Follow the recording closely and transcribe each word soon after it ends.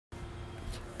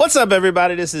What's up,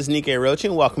 everybody? This is Nikkei Roach,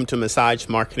 and welcome to Massage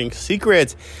Marketing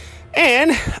Secrets.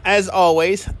 And as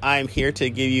always, I'm here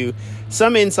to give you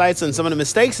some insights on some of the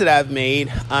mistakes that I've made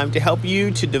to help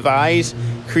you to devise,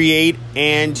 create,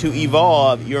 and to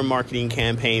evolve your marketing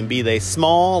campaign, be they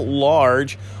small,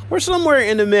 large, or somewhere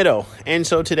in the middle. And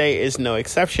so today is no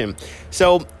exception.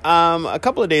 So a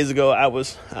couple of days ago, I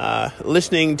was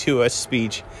listening to a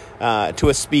speech to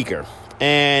a speaker,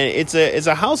 and it's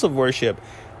a house of worship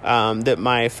that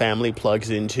my family plugs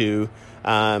into.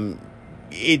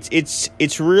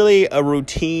 It's really a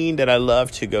routine that I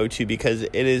love to go to because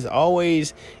it is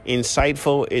always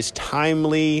insightful, it's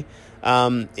timely,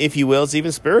 if you will, it's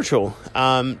even spiritual.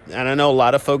 And I know a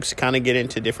lot of folks kind of get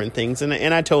into different things,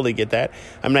 and I totally get that.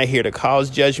 I'm not here to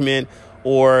cause judgment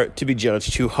or to be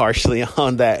judged too harshly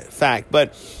on that fact.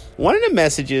 But one of the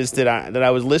messages that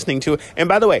I was listening to, and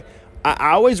by the way,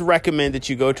 I always recommend that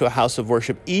you go to a house of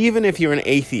worship, even if you're an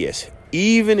atheist,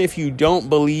 even if you don't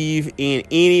believe in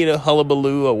any of the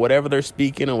hullabaloo or whatever they're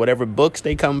speaking or whatever books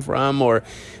they come from or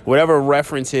whatever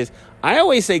references. I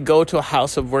always say go to a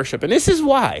house of worship. And this is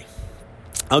why.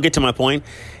 I'll get to my point,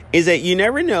 is that you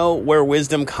never know where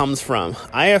wisdom comes from.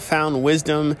 I have found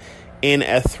wisdom in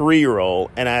a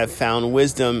 3-year-old, and I have found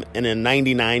wisdom in a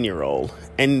 99-year-old.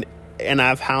 And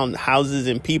I've found houses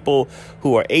in people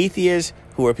who are atheists,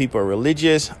 who are people who are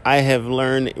religious. I have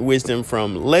learned wisdom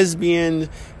from lesbians,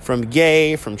 from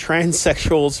gay, from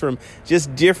transsexuals, from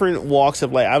just different walks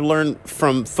of life. I've learned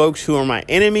from folks who are my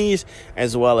enemies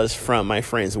as well as from my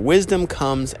friends. Wisdom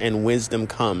comes and wisdom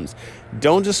comes.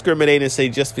 Don't discriminate and say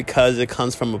just because it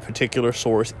comes from a particular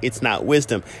source, it's not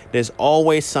wisdom. There's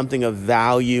always something of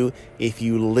value if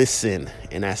you listen,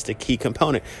 and that's the key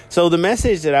component. So the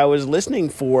message that I was listening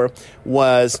for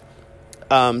was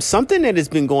something that has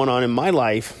been going on in my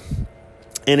life.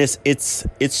 And it's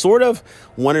sort of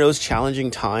one of those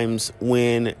challenging times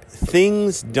when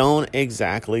things don't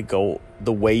exactly go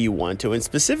the way you want to. And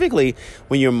specifically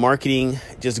when your marketing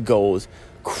just goes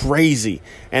crazy.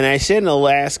 And I said in the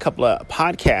last couple of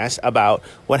podcasts about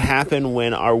what happened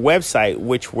when our website,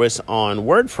 which was on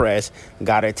WordPress,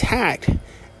 got attacked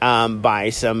by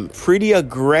some pretty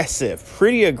aggressive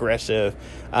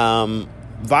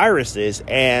viruses,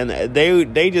 and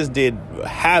they just did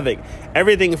havoc.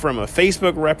 Everything from a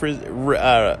Facebook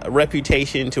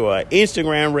reputation to an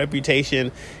Instagram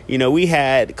reputation. You know, we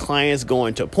had clients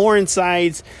going to porn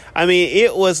sites. I mean,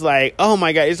 it was like, oh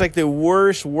my God, it's like the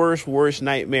worst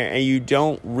nightmare. And you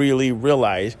don't really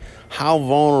realize how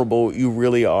vulnerable you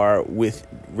really are with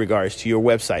regards to your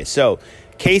website. So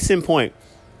case in point,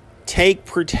 take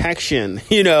protection,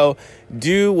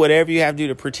 do whatever you have to do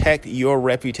to protect your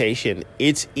reputation.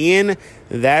 It's in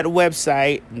that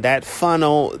website, that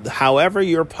funnel, however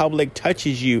your public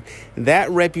touches you, that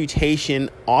reputation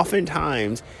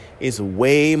oftentimes is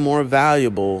way more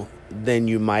valuable than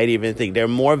you might even think. They're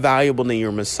more valuable than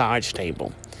your massage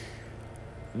table,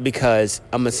 because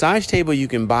a massage table you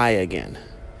can buy again.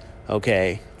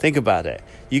 Okay, think about it.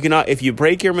 You can, if you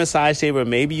break your massage table,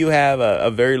 maybe you have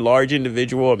a very large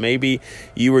individual, or maybe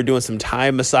you were doing some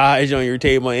Thai massage on your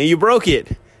table and you broke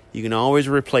it. You can always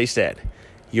replace that.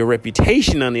 Your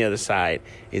reputation on the other side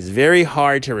is very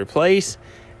hard to replace,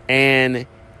 and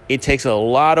it takes a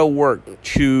lot of work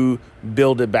to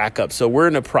build it back up. So we're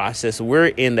in the process. We're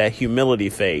in that humility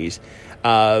phase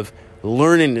of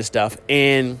learning this stuff.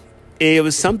 And it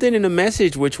was something in the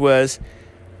message which was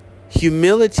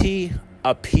humility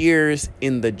appears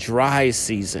in the dry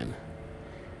season.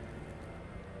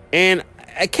 And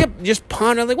I kept just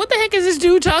pondering, like, what the heck is this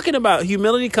dude talking about?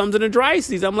 Humility comes in the dry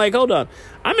season. I'm like, hold on.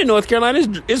 I'm in North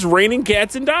Carolina. It's raining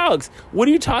cats and dogs. What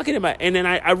are you talking about? And then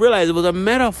I realized it was a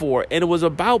metaphor, and it was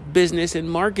about business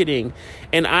and marketing.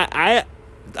 And I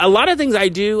a lot of things I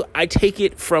do, I take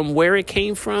it from where it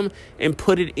came from and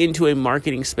put it into a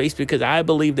marketing space, because I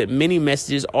believe that many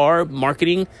messages are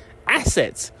marketing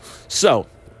assets. So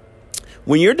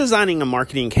when you're designing a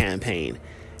marketing campaign,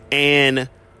 and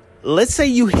let's say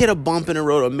you hit a bump in the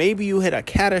road, or maybe you hit a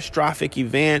catastrophic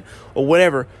event or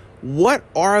whatever, what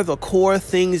are the core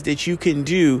things that you can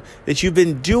do that you've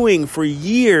been doing for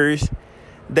years,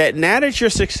 that now that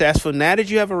you're successful, now that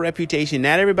you have a reputation,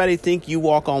 now that everybody think you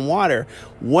walk on water,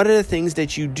 what are the things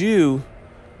that you do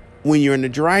when you're in the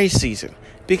dry season?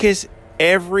 Because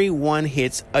everyone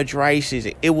hits a dry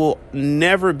season. It will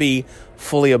never be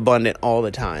fully abundant all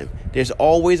the time. There's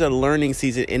always a learning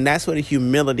season, and that's where the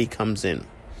humility comes in.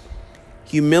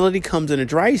 Humility comes in a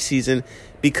dry season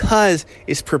because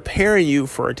it's preparing you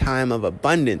for a time of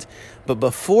abundance. But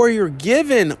before you're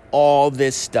given all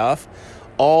this stuff,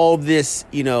 all this,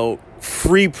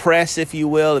 free press, if you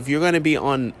will, if you're going to be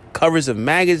on covers of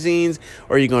magazines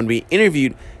or you're going to be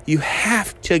interviewed, you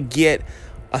have to get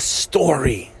a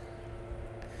story.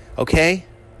 Okay?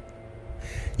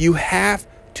 You have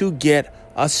to get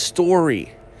a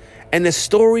story. And the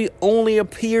story only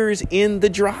appears in the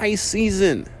dry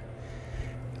season,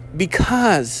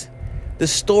 because the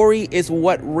story is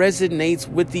what resonates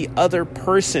with the other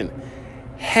person.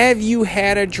 Have you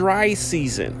had a dry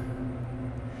season?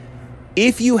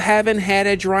 If you haven't had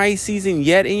a dry season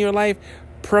yet in your life,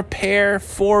 prepare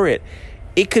for it.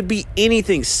 It could be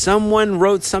anything. Someone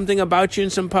wrote something about you in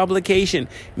some publication.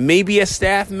 Maybe a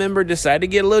staff member decided to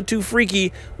get a little too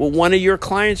freaky with one of your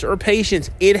clients or patients.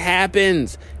 It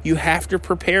happens. You have to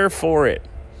prepare for it.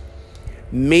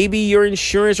 Maybe your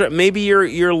insurance, maybe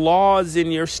your laws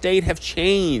in your state have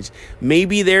changed.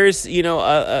 Maybe there's, not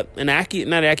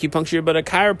acupuncture, but a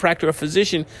chiropractor or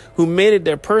physician who made it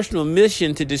their personal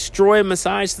mission to destroy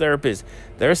massage therapists.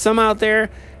 There are some out there,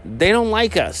 they don't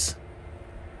like us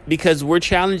because we're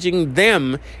challenging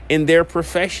them in their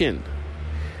profession.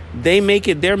 They make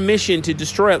it their mission to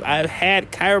destroy us. I've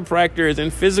had chiropractors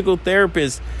and physical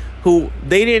therapists who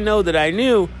they didn't know that I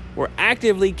knew were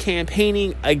actively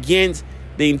campaigning against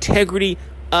the integrity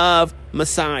of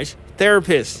massage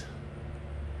therapists.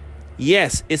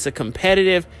 Yes, it's a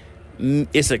competitive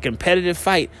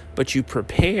fight, but you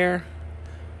prepare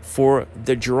for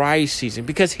the dry season.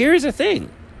 Because here's the thing.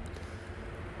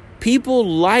 People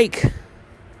like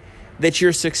that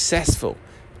you're successful.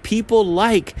 People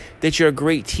like that you're a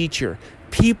great teacher.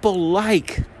 People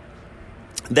like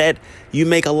that you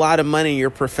make a lot of money in your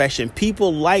profession.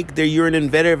 People like that you're an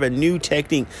inventor of a new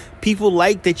technique. People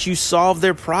like that you solve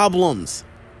their problems.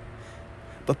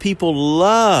 But people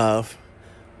love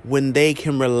when they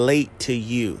can relate to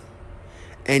you.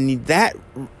 And that,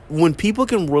 when people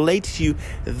can relate to you,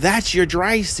 that's your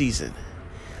dry season.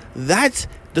 That's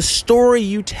the story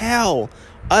you tell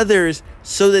others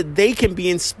so that they can be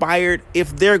inspired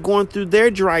if they're going through their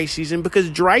dry season, because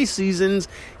dry seasons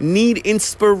need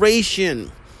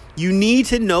inspiration. You need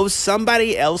to know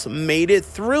somebody else made it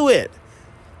through it,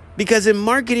 because in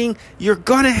marketing, you're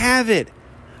going to have it.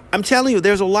 I'm telling you,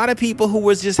 there's a lot of people who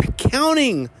was just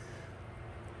counting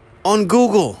on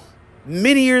Google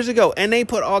many years ago, and they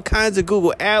put all kinds of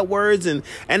Google AdWords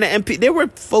and there were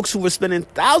folks who were spending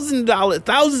thousands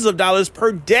of dollars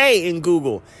per day in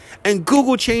Google, and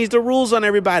Google changed the rules on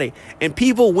everybody, and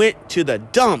people went to the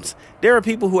dumps. There are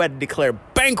people who had to declare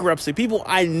bankruptcy. People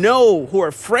I know who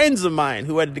are friends of mine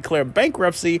who had to declare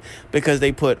bankruptcy because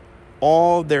they put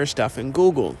all their stuff in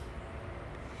Google.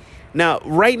 Now,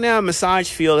 right now,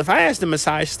 massage field, if I asked a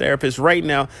massage therapist right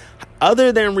now,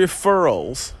 other than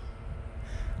referrals,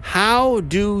 how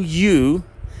do you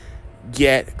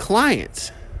get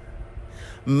clients?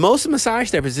 Most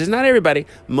massage therapists, it's not everybody,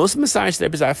 most massage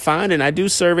therapists I find, and I do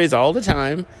surveys all the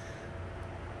time,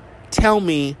 tell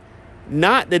me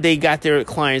not that they got their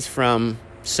clients from,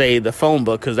 say, the phone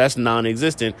book, because that's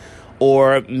non-existent,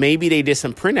 or maybe they did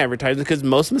some print advertising, because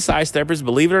most massage therapists,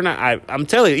 believe it or not, I'm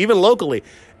telling you, even locally,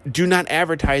 do not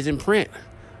advertise in print.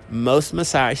 Most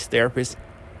massage therapists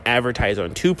advertise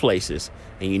on two places,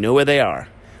 and you know where they are.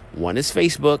 One is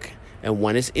Facebook and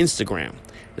one is Instagram.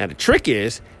 Now, the trick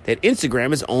is that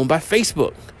Instagram is owned by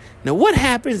Facebook. Now, what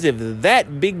happens if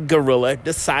that big gorilla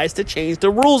decides to change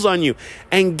the rules on you?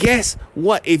 And guess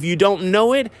what? If you don't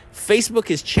know it,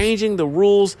 Facebook is changing the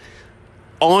rules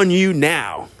on you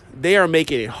now. They are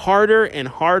making it harder and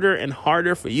harder and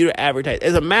harder for you to advertise.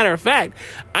 As a matter of fact,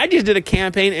 I just did a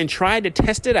campaign and tried to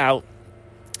test it out.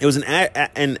 It was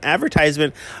an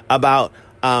advertisement about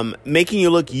making you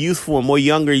look youthful and more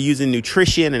younger using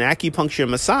nutrition and acupuncture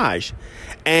and massage.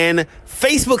 And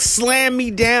Facebook slammed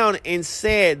me down and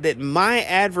said that my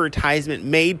advertisement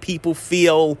made people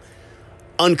feel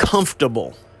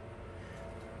uncomfortable.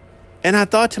 And I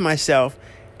thought to myself,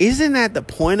 isn't that the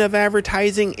point of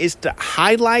advertising, is to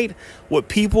highlight what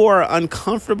people are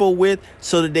uncomfortable with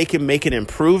so that they can make an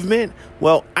improvement?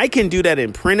 Well, I can do that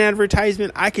in print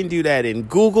advertisement. I can do that in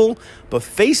Google, but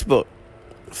Facebook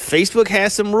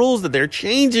has some rules that they're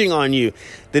changing on you,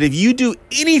 that if you do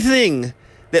anything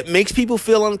that makes people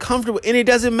feel uncomfortable, and it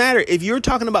doesn't matter if you're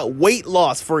talking about weight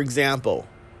loss, for example,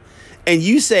 and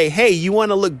you say, hey, you want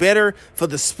to look better for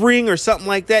the spring or something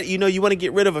like that, you want to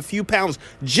get rid of a few pounds,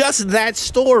 just that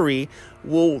story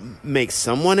will make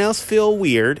someone else feel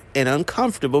weird and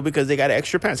uncomfortable because they got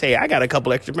extra pounds. Hey, I got a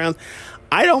couple extra pounds.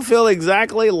 I don't feel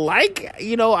exactly like,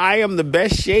 I am the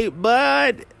best shape,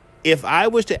 but if I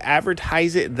was to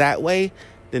advertise it that way,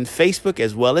 then Facebook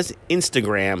as well as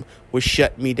Instagram would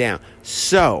shut me down.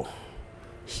 So,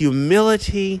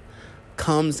 humility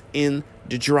comes in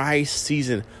the dry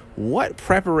season. What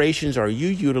preparations are you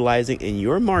utilizing in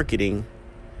your marketing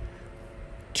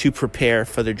to prepare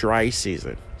for the dry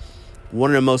season?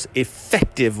 One of the most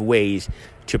effective ways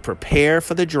to prepare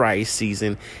for the dry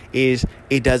season is,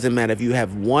 it doesn't matter if you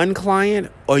have one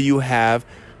client or you have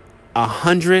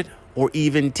 100 or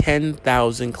even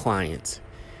 10,000 clients,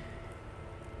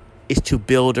 is to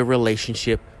build a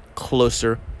relationship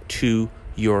closer to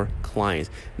your clients.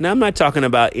 Now, I'm not talking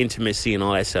about intimacy and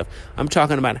all that stuff. I'm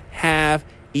talking about have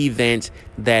events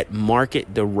that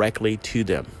market directly to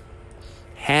them.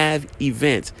 Have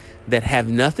events that have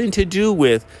nothing to do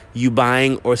with you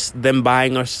buying or them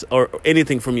buying or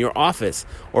anything from your office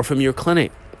or from your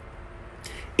clinic.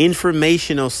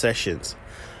 Informational sessions,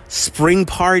 spring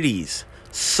parties,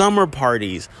 summer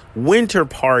parties, winter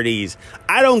parties.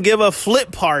 I don't give a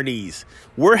flip parties.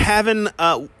 We're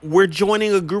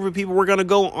joining a group of people. We're going to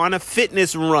go on a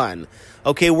fitness run.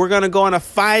 Okay. We're going to go on a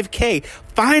 5K.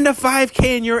 Find a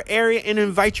 5K in your area and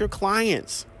invite your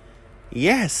clients.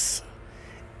 Yes.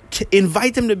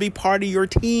 Invite them to be part of your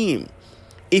team.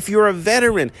 If you're a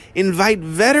veteran, invite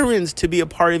veterans to be a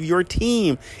part of your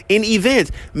team in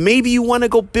events. Maybe you want to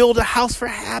go build a house for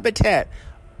Habitat.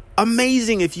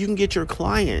 Amazing if you can get your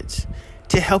clients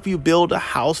to help you build a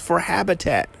house for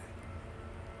Habitat.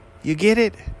 You get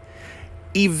it?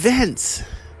 Events,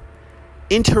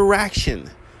 interaction,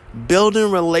 building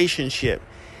relationship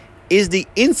is the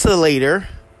insulator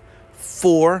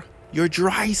for your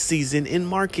dry season in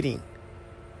marketing.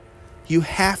 You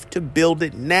have to build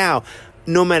it now,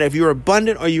 no matter if you're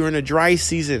abundant or you're in a dry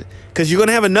season, because you're going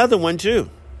to have another one too.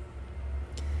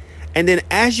 And then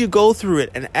as you go through it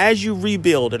and as you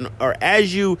rebuild or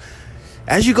as you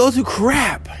go through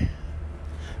crap,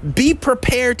 be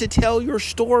prepared to tell your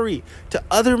story to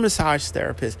other massage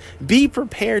therapists. Be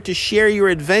prepared to share your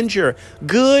adventure,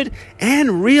 good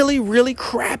and really, really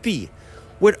crappy,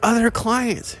 with other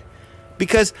clients.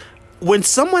 Because when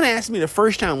someone asked me the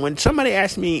first time,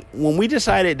 when we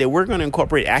decided that we're going to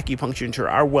incorporate acupuncture into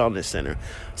our wellness center,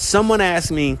 someone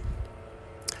asked me,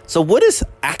 so what is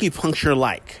acupuncture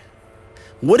like?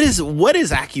 What is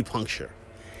acupuncture?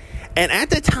 And at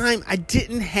the time, I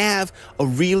didn't have a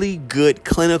really good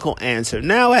clinical answer.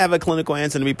 Now I have a clinical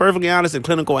answer. To be perfectly honest, the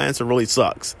clinical answer really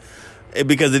sucks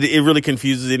because it really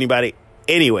confuses anybody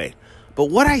anyway. But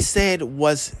what I said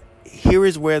was, here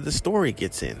is where the story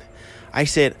gets in. I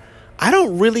said, I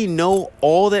don't really know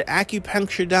all that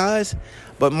acupuncture does,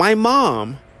 but my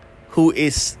mom, who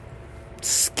is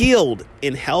skilled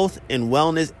in health and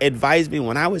wellness, advised me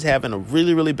when I was having a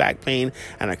really, really back pain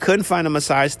and I couldn't find a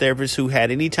massage therapist who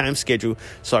had any time scheduled.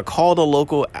 So I called a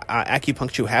local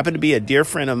acupuncture who happened to be a dear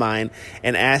friend of mine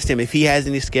and asked him if he has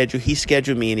any schedule. He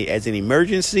scheduled me as an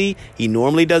emergency. He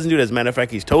normally doesn't do it. As a matter of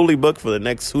fact, he's totally booked for the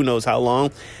next who knows how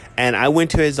long. And I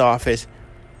went to his office.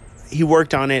 He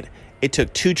worked on it. It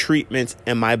took 2 treatments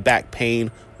and my back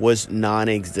pain was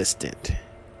non-existent.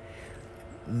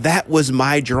 That was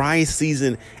my dry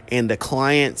season, and the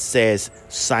client says,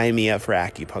 sign me up for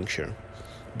acupuncture.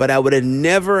 But I would have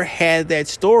never had that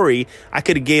story. I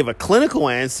could have gave a clinical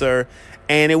answer,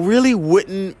 and it really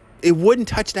wouldn't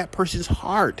touch that person's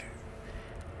heart.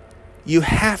 You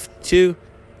have to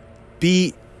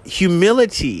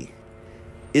humility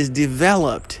is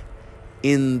developed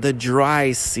in the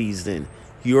dry season.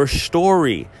 Your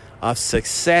story of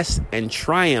success and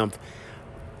triumph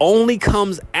only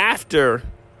comes after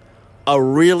a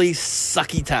really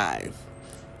sucky time.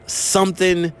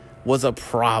 Something was a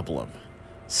problem.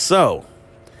 So,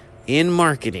 in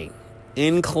marketing,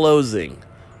 in closing,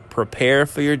 prepare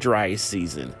for your dry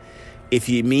season. If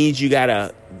it means you got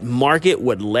to market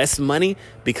with less money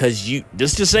because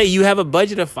just to say you have a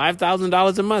budget of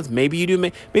 $5,000 a month. Maybe you do.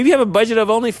 Maybe you have a budget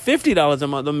of only $50 a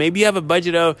month. Or maybe you have a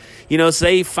budget of,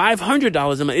 say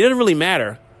 $500 a month. It doesn't really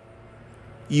matter.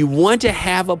 You want to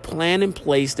have a plan in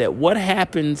place that what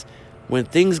happens when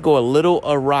things go a little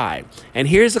awry. And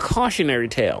here's a cautionary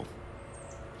tale.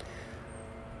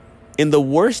 In the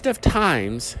worst of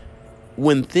times,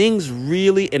 when things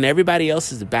really and everybody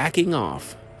else is backing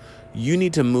off, you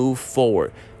need to move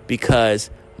forward because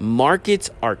markets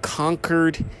are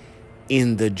conquered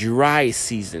in the dry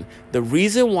season. The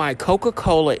reason why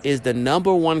Coca-Cola is the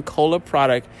number 1 cola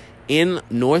product in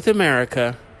North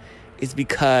America is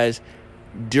because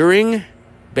during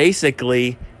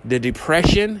basically the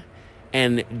Depression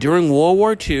and during World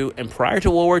War II and prior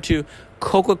to World War II,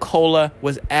 Coca-Cola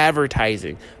was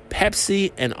advertising.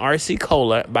 Pepsi and RC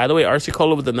Cola, by the way, RC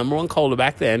Cola was the number 1 cola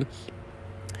back then,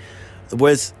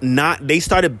 they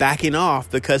started backing off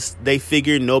because they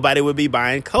figured nobody would be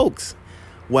buying Cokes.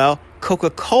 Well,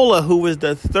 Coca-Cola, who was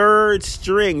the third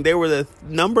string, they were the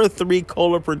number 3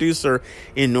 cola producer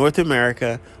in North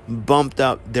America, bumped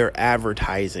up their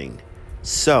advertising.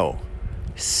 So,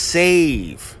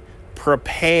 save,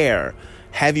 prepare,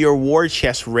 have your war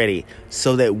chest ready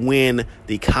so that when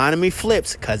the economy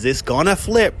flips, because it's going to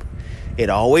flip, it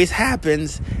always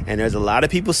happens, and there's a lot of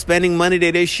people spending money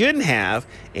that they shouldn't have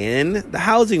in the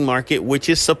housing market, which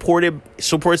is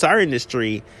supports our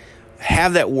industry.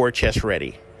 Have that war chest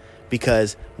ready,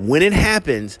 because when it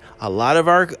happens, a lot of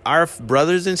our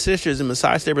brothers and sisters in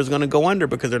massage therapy is going to go under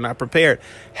because they're not prepared.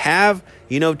 Have,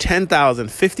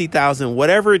 10,000, 50,000,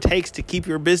 whatever it takes to keep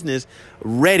your business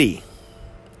ready,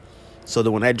 so that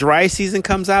when that dry season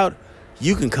comes out,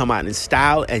 you can come out in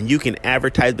style and you can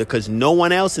advertise because no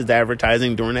one else is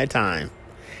advertising during that time.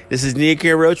 This is Nia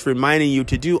K. Roach reminding you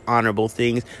to do honorable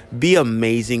things, be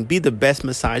amazing, be the best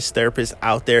massage therapist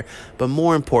out there, but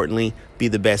more importantly, be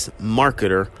the best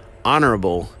marketer,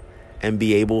 honorable, and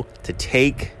be able to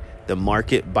take the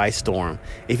market by storm.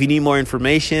 If you need more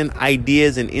information,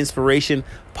 ideas, and inspiration,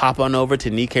 pop on over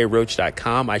to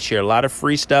nikkeiroach.com. I share a lot of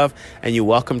free stuff, and you're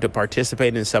welcome to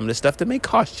participate in some of the stuff that may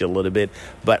cost you a little bit,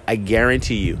 but I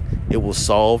guarantee you it will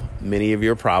solve many of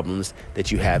your problems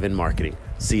that you have in marketing.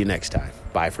 See you next time.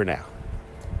 Bye for now.